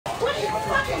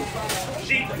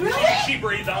She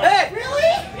breathed on. Hey!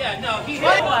 Really? Yeah, no, he hit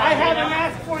I have a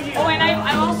mask for you. Oh, and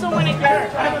I also want to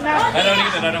get... I have a mask. I don't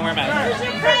either. I don't wear masks.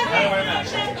 I don't wear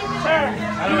masks. Sir,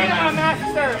 I don't wear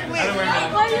masks, sir. I don't wear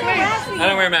masks. I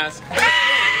don't wear masks.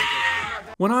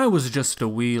 When I was just a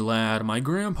wee lad, my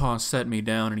grandpa set me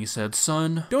down and he said,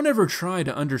 "Son, don't ever try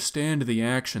to understand the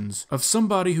actions of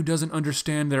somebody who doesn't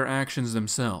understand their actions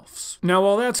themselves." Now,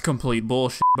 while that's complete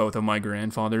bullshit, both of my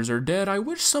grandfathers are dead, I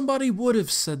wish somebody would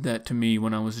have said that to me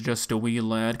when I was just a wee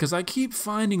lad, because I keep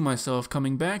finding myself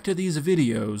coming back to these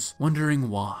videos,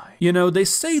 wondering why. You know, they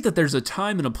say that there's a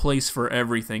time and a place for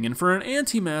everything, and for an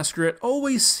anti-masker, it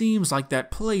always seems like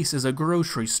that place is a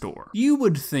grocery store. You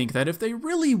would think that if they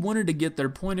really wanted to get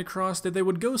their point across, that they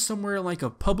would go somewhere like a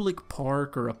public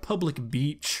park or a public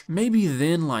beach. Maybe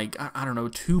then, like, I don't know,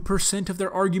 2% of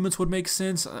their arguments would make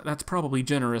sense. That's probably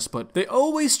generous, but they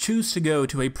always choose to go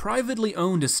to a privately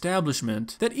owned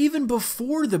establishment that even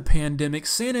before the pandemic,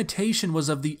 sanitation was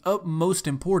of the utmost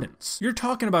importance. You're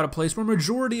talking about a place where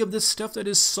majority of this stuff that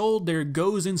is sold there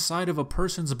goes inside of a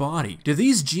person's body. Do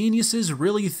these geniuses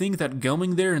really think that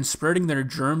going there and spreading their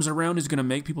germs around is going to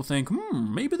make people think,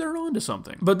 maybe they're onto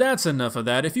something? But that's enough of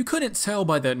that. If you couldn't tell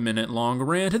by that minute-long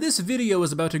rant, this video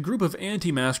is about a group of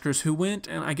anti-maskers who went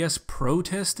and, I guess,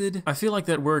 protested? I feel like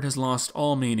that word has lost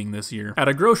all meaning this year. At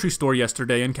a grocery store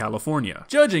yesterday in California.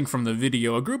 Judging from the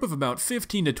video, a group of about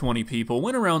 15 to 20 people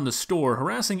went around the store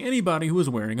harassing anybody who was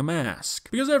wearing a mask.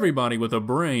 Because everybody with a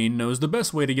brain knows the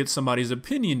best way to get somebody's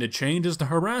opinion to change is to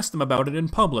harass them about it in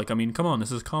public. I mean, come on,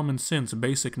 this is common sense,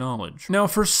 basic knowledge. Now,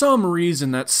 for some reason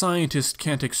that scientists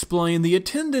can't explain, the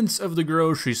attendants of the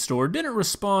grocery store didn't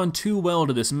respond too well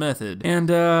to this method, and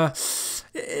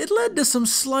it led to some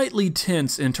slightly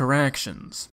tense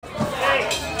interactions.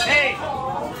 Hey!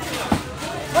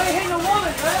 Why you hitting a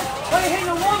woman, man? Why you hitting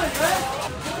a woman, man?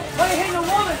 Why you hitting a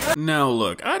woman, man? Now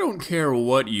look, I don't care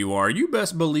what you are. You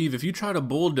best believe if you try to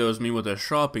bulldoze me with a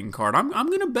shopping cart, I'm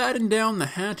gonna batten down the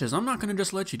hatches. I'm not gonna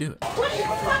just let you do it. What are you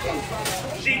fucking...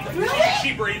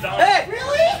 She breathed on. Hey!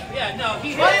 Really? Yeah, no,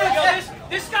 he hit.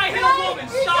 This guy hit a woman.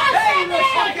 Stop. Hey, This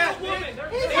guy hit a woman.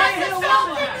 This guy hit a woman.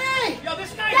 Yo,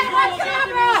 this guy hit a woman.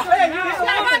 Hey, you hit a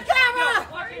woman.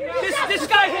 This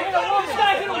guy hit a woman. This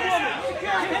guy hit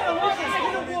a woman.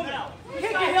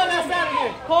 Kick your hell ass out of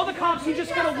here. Call the cops. He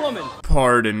just hit a woman.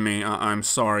 Pardon me, I'm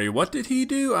sorry. What did he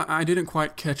do? I didn't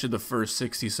quite catch it the first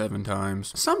 67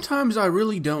 times. Sometimes I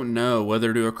really don't know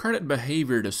whether to accredit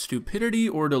behavior to stupidity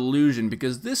or delusion,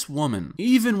 because this woman,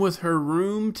 even with her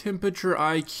room temperature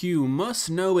IQ,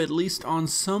 must know at least on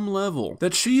some level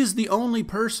that she is the only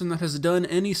person that has done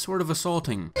any sort of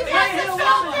assaulting. Why you hitting a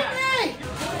woman?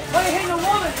 Why you hitting a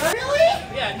woman? Really?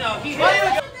 Yeah, no, he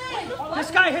hit. This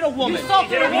guy hit a woman. You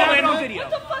hit a woman on video.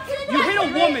 You hit a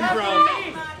woman, bro.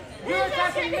 You're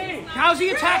attacking me. How's he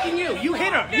attacking you? You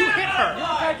hit her. You hit her. You're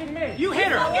attacking me. You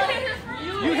hit her.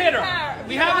 You hit her.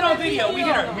 We have it on video. We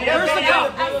hit her. Where's the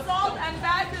cop? Assault and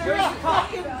battery. You're a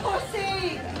fucking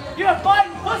pussy. You're a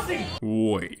fucking pussy.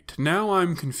 Wait, now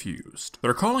I'm confused.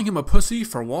 They're calling him a pussy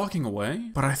for walking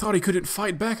away? But I thought he couldn't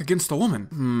fight back against a woman.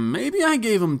 Maybe I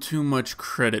gave him too much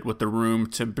credit with the room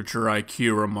temperature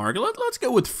IQ remark. Let's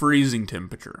go with freezing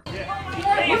temperature.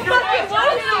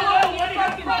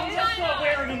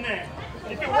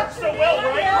 If it works so well,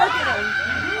 right?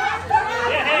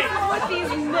 Yeah, hey. What these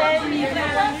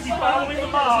men Keep following the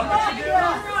mob.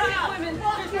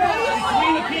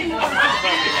 Between the people.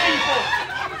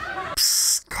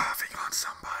 Psst, coughing on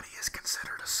somebody is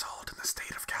considered assault in the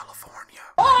state of California.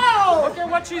 Oh! Look at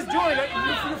what she's doing.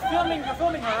 You're filming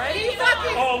her, right?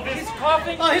 Oh, this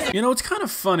coughing. You know, it's kind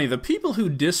of funny. The people who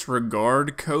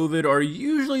disregard COVID are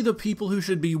usually the people who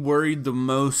should be worried the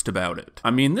most about it.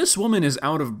 I mean, this woman is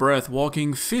out of breath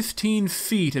walking 15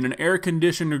 feet in an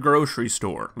air-conditioned grocery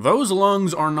store. Those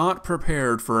lungs are not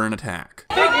prepared for an attack.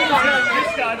 This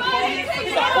guy, the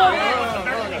phone.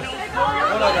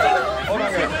 Hold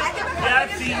on, yeah,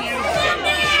 I've seen you.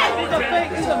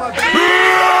 He's a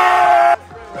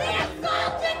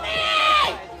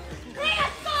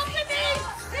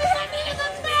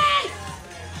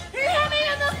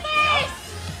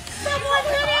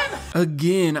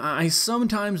Again, I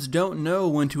sometimes don't know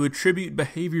when to attribute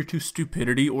behavior to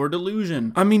stupidity or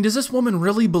delusion. I mean, does this woman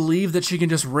really believe that she can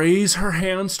just raise her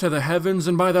hands to the heavens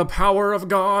and by the power of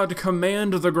God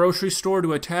command the grocery store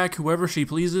to attack whoever she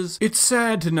pleases? It's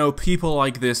sad to know people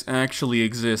like this actually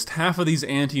exist. Half of these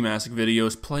anti-mask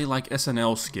videos play like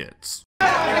SNL skits.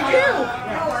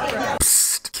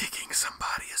 Psst, kicking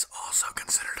somebody is also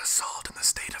considered assault in the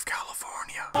state of California.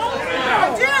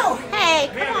 Hey,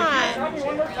 come on. Tell me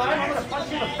one more time, I'm gonna punch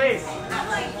you in the face.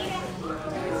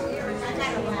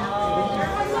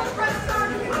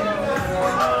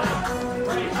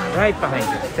 Right behind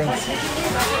you. Thanks.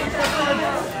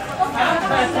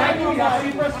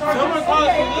 Someone call the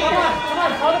police. Come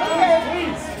on, call the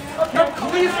police.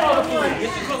 Please call the police.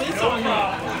 Get the police on me.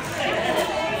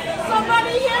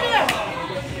 Somebody here.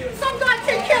 Somebody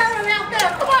take care of him out there.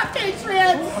 Come on,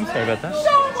 Patriots. I'm sorry about that.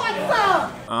 Show him what's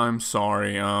up. I'm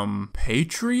sorry,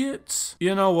 Patriots?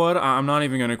 You know what? I'm not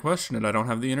even gonna question it. I don't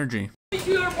have the energy.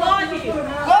 Your body. Go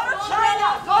to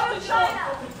China. Go to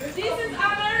China. This is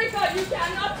America. You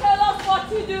cannot tell us what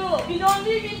to do. We don't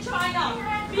live in China.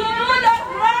 We know that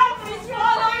Ralph is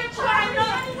following China.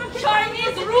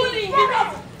 Chinese ruling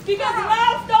because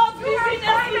Ralph does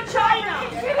business with China.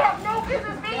 We have no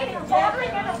business being here.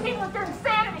 Bothering other people with their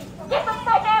insanity. Get the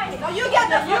fuck out of here. No, you get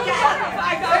the fuck out of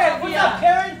here. What's up,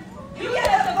 Karen? You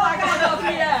get the fuck out of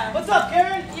here. What's up,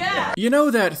 Karen? Yeah. You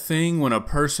know that thing when a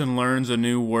person learns a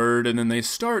new word and then they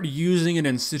start using it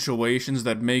in situations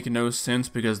that make no sense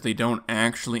because they don't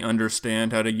actually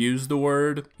understand how to use the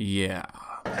word? Yeah.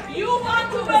 You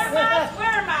want to wear mask?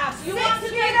 Wear mask. You want to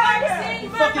take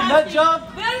vaccine? Wear Fucking nut mask. job.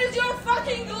 Where is your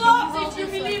fucking gloves if you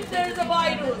believe there is a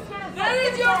virus?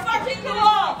 Where is your fucking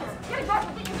gloves? You follow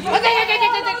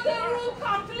the rule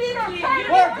completely.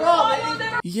 Wear gloves,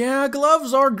 lady. Yeah,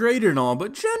 gloves are great and all,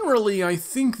 but generally I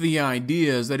think the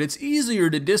idea is that it's easier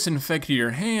to disinfect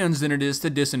your hands than it is to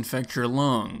disinfect your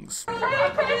lungs. Okay?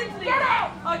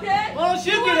 Why don't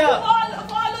you get out?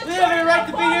 We have a right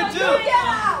to be here too.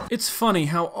 It's funny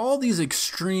how all these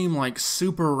extreme, like,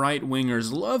 super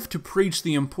right-wingers love to preach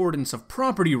the importance of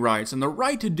property rights and the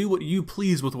right to do what you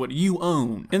please with what you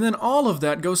own. And then all of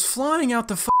that goes flying out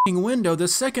the f***ing window the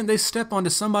second they step onto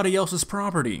somebody else's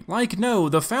property. Like, no,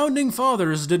 the founding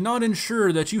fathers did not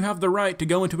ensure that you have the right to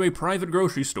go into a private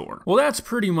grocery store. Well, that's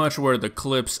pretty much where the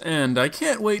clips end. I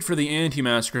can't wait for the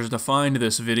anti-maskers to find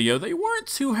this video. They weren't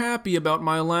too happy about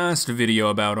my last video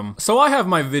about them. So I have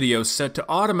my videos set to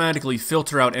automatically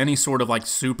filter out any sort of like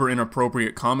super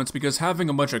inappropriate comments because having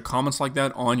a bunch of comments like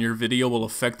that on your video will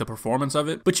affect the performance of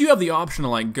it. But you have the option to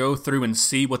like go through and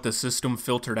see what the system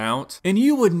filtered out. And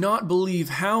you would not believe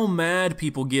how mad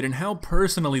people get and how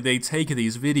personally they take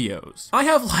these videos. I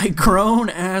have like grown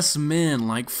ass men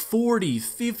like 40,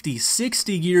 50,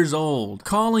 60 years old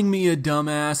calling me a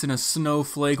dumbass and a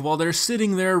snowflake while they're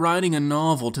sitting there writing a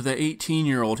novel to the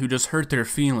 18-year-old who just hurt their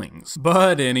feelings.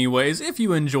 But anyways, if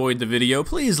you enjoyed the video,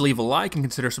 please leave a like and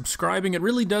consider subscribing. It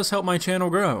really does help my channel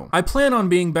grow. I plan on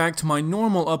being back to my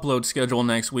normal upload schedule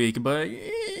next week, but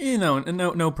you know,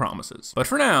 no promises. But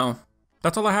for now,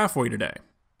 that's all I have for you today.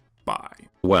 Bye.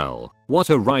 Well, what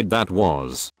a ride that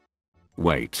was.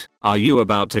 Wait, are you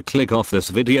about to click off this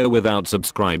video without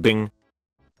subscribing?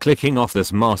 Clicking off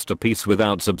this masterpiece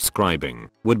without subscribing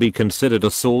would be considered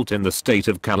assault in the state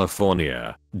of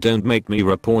California. Don't make me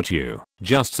report you,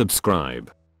 just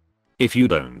subscribe. If you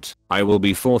don't, I will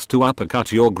be forced to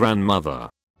uppercut your grandmother.